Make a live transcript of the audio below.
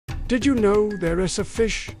Did you know there is a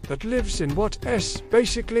fish that lives in what is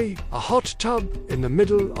basically a hot tub in the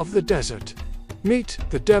middle of the desert? Meet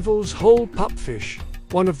the devil's hole pupfish,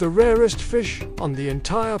 one of the rarest fish on the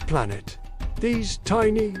entire planet. These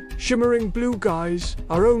tiny, shimmering blue guys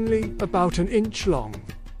are only about an inch long,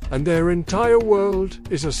 and their entire world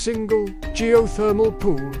is a single geothermal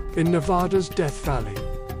pool in Nevada's Death Valley.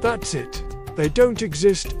 That's it. They don't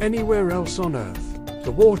exist anywhere else on Earth.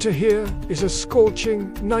 The water here is a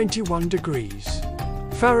scorching 91 degrees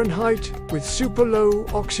Fahrenheit with super low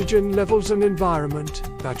oxygen levels, an environment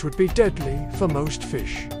that would be deadly for most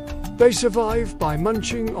fish. They survive by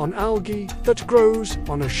munching on algae that grows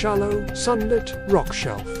on a shallow, sunlit rock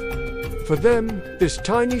shelf. For them, this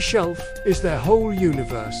tiny shelf is their whole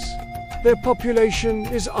universe. Their population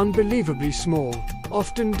is unbelievably small,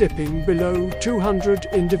 often dipping below 200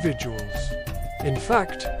 individuals. In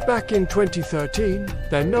fact, back in 2013,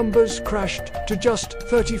 their numbers crashed to just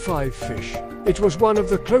 35 fish. It was one of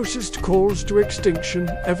the closest calls to extinction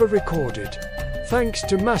ever recorded. Thanks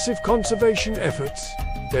to massive conservation efforts,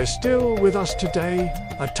 they're still with us today,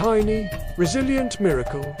 a tiny, resilient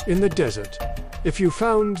miracle in the desert. If you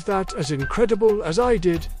found that as incredible as I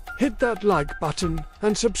did, hit that like button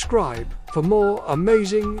and subscribe for more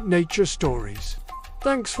amazing nature stories.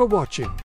 Thanks for watching.